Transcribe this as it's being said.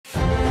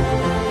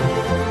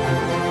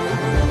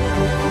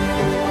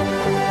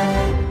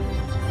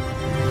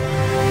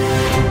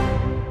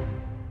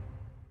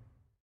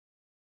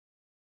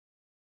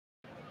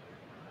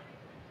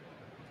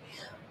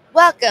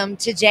Welcome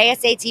to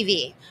JSA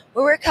TV,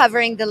 where we're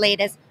covering the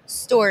latest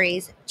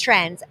stories,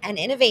 trends, and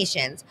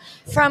innovations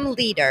from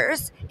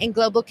leaders in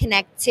global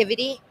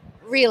connectivity,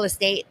 real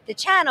estate, the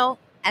channel,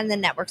 and the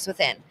networks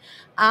within.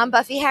 I'm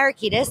Buffy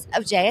Harakitis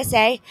of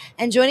JSA,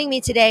 and joining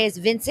me today is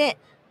Vincent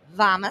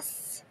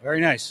Wammes.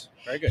 Very nice.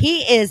 Very good.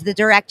 He is the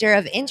Director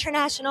of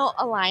International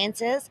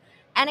Alliances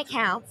and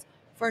Accounts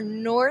for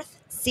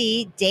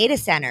NorthC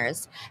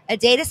Datacenters, a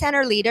data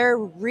center leader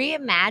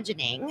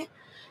reimagining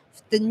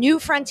the new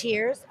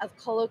frontiers of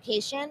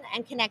colocation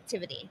and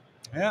connectivity.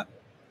 Yeah.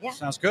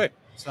 Sounds good.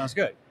 Sounds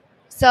good.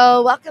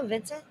 So welcome,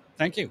 Vincent.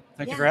 Thank you.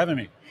 Thank you for having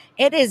me.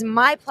 It is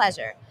my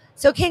pleasure.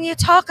 So can you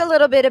talk a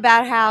little bit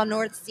about how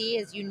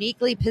NorthC is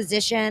uniquely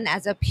positioned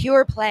as a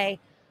pure play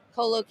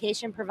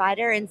colocation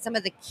provider in some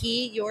of the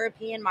key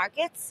European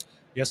markets?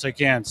 Yes, I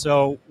can.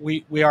 So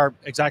we are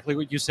exactly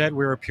what you said.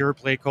 We're a pure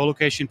play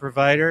colocation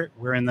provider.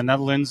 We're in the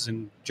Netherlands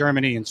and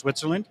Germany and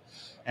Switzerland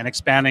and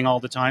expanding all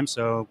the time.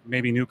 So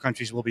maybe new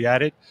countries will be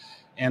added.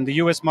 And the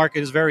U.S.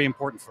 market is very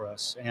important for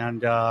us.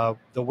 And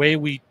the way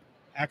we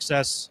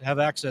have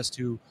access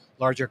to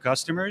larger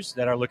customers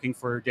that are looking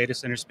for data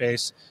center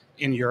space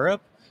in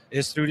Europe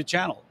is through the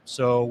channel.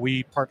 So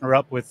we partner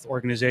up with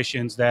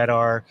organizations that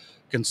are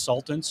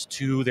consultants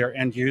to their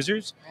end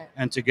users,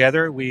 and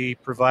together we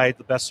provide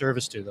the best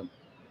service to them.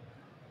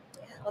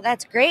 Well,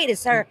 that's great.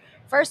 It's our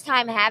first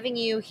time having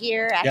you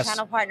here at Yes.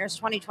 Channel Partners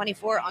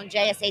 2024 on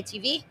JSA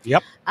TV.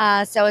 Yep.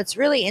 So it's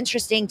really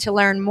interesting to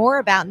learn more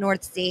about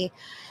NorthC.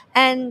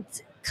 And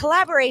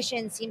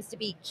collaboration seems to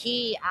be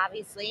key,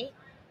 obviously,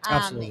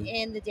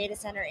 in the data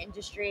center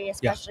industry,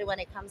 especially when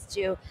it comes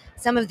to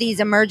some of these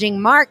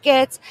emerging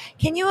markets.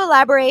 Can you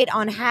elaborate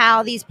on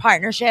how these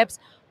partnerships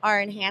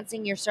are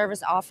enhancing your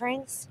service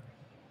offerings?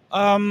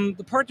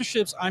 The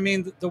partnerships, I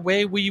mean, the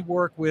way we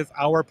work with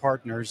our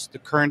partners, the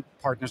current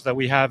partners that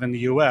we have in the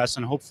U.S.,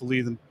 and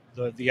hopefully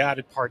the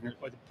added partner,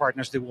 or the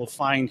partners that we'll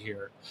find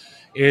here,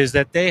 is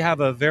that they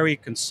have a very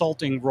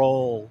consulting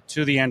role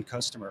to the end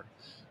customer.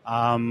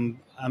 And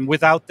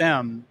without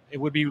them, it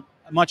would be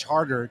much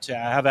harder to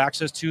have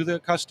access to the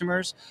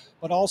customers,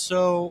 but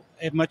also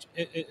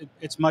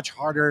it's much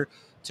harder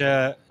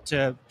to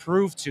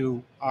prove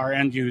to our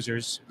end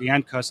users, the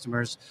end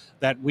customers,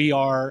 that we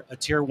are a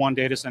tier one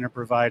data center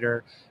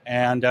provider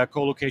and a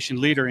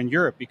co-location leader in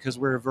Europe, because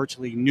we're a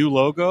virtually new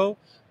logo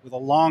with a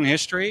long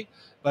history,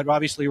 but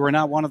obviously we're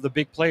not one of the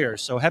big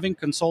players. So having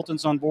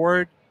consultants on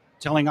board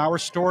telling our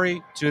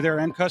story to their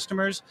end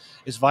customers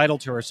is vital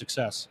to our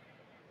success.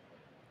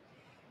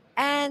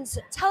 And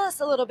tell us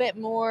a little bit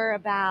more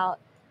about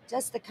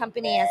just the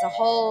company as a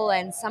whole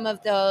and some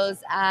of those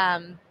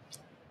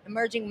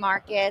emerging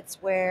markets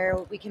where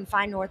we can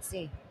find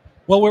NorthC.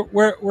 Well,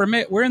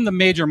 we're in the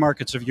major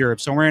markets of Europe.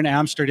 So we're in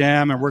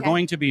Amsterdam, and we're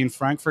going to be in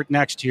Frankfurt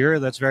next year.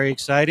 That's very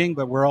exciting.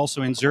 But we're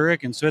also in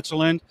Zurich in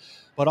Switzerland,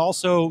 but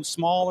also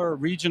smaller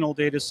regional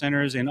data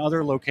centers in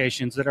other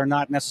locations that are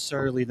not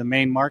necessarily the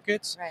main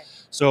markets. Right.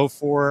 So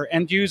for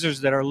end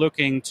users that are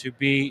looking to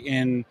be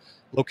in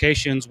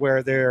locations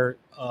where they're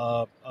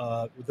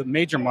the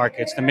major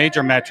markets, the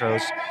major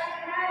metros.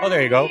 Oh,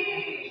 there you go.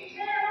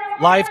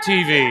 Live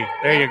TV.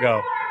 There you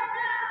go.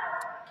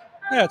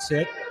 That's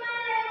it.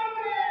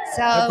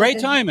 So great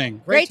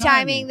timing. Great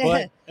timing.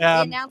 But,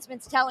 the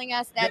announcement's telling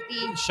us that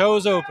the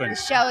show's open. The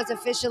show is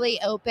officially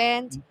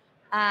opened.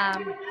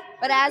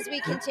 But as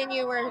we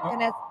continue, we're going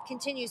to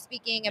continue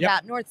speaking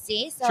about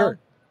NorthC. So. Sure.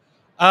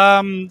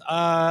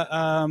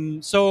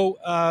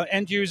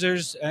 End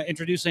users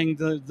introducing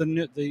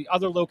the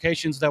other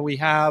locations that we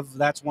have.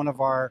 That's one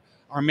of our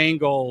main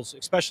goals,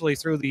 especially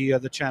through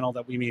the channel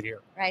that we meet here.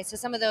 Right. So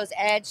some of those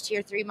edge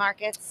tier 3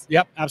 markets.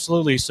 Yep,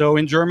 absolutely. So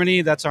in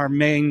Germany, that's our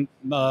main.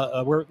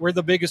 We're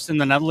the biggest in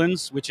the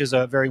Netherlands, which is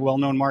a very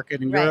well-known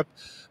market in Europe.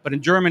 But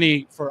in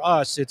Germany, for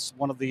us, it's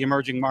one of the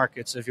emerging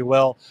markets, if you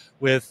will.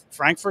 With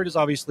Frankfurt is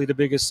obviously the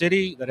biggest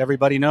city that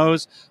everybody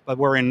knows, but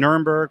we're in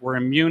Nuremberg, we're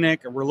in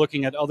Munich, and we're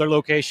looking at other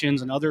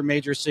locations and other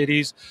major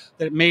cities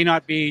that may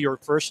not be your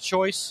first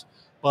choice,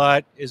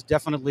 but is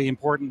definitely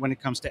important when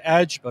it comes to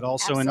edge, but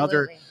also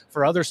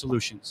for other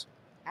solutions.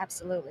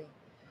 Absolutely.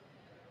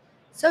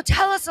 So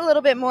tell us a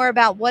little bit more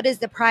about what is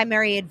the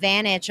primary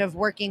advantage of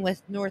working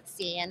with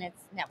NorthC and its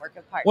network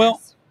of partners.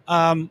 Well,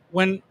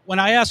 when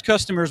I ask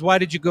customers, why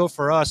did you go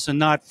for us and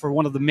not for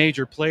one of the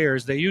major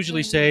players, they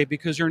usually say,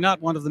 because you're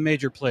not one of the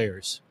major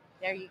players.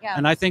 There you go.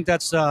 And I think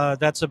that's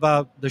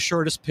about the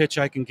shortest pitch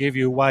I can give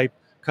you why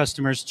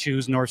customers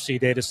choose NorthC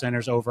data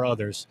centers over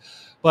others.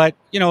 But,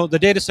 the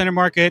data center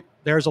market,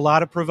 there's a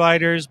lot of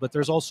providers, but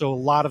there's also a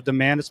lot of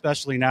demand,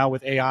 especially now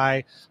with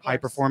AI, high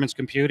performance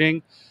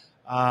computing.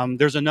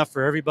 There's enough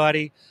for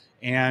everybody.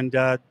 And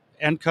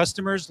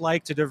customers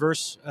like to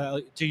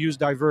use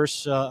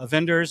diverse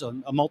vendors,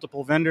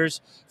 multiple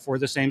vendors for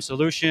the same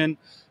solution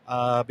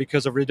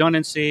because of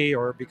redundancy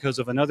or because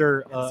of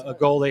another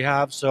goal they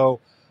have. So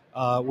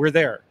we're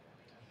there.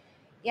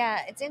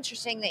 Yeah, it's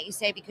interesting that you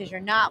say because you're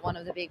not one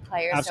of the big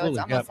players, Absolutely,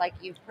 so it's almost like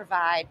you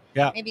provide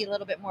maybe a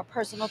little bit more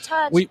personal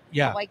touch,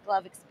 a white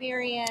glove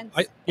experience.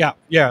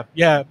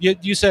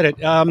 You said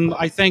it.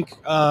 I think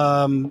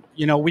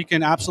we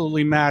can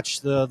absolutely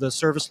match the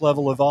service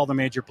level of all the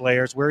major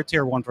players. We're a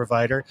tier 1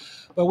 provider,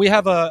 but we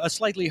have a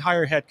slightly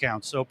higher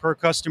headcount. So per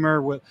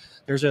customer,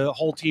 there's a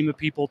whole team of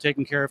people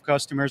taking care of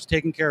customers,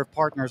 taking care of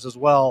partners as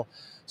well.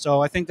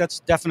 So I think that's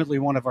definitely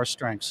one of our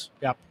strengths.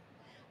 Yeah.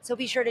 So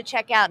be sure to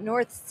check out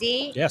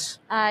NorthC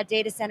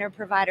Data Center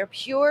Provider,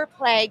 pure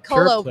play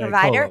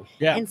provider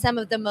in some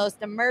of the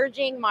most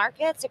emerging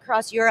markets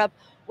across Europe.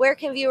 Where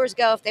can viewers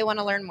go if they want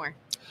to learn more?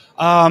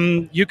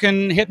 You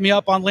can hit me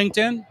up on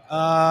LinkedIn.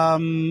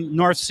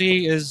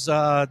 NorthC is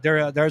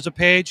there. There's a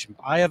page.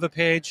 I have a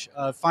page.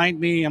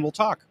 Find me and we'll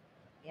talk.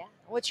 Yeah.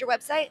 What's your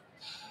website?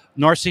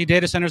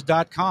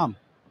 NorthCDatacenters.com.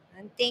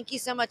 And thank you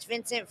so much,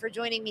 Vincent, for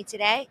joining me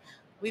today.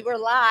 We were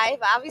live,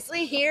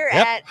 obviously, here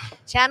at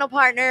Channel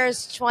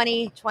Partners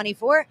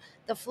 2024.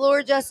 The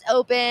floor just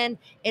opened.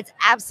 It's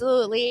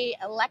absolutely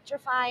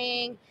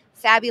electrifying,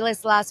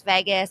 fabulous Las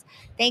Vegas.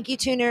 Thank you,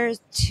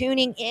 tuners,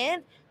 tuning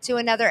in to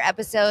another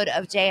episode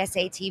of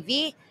JSA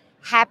TV.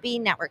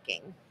 Happy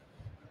networking.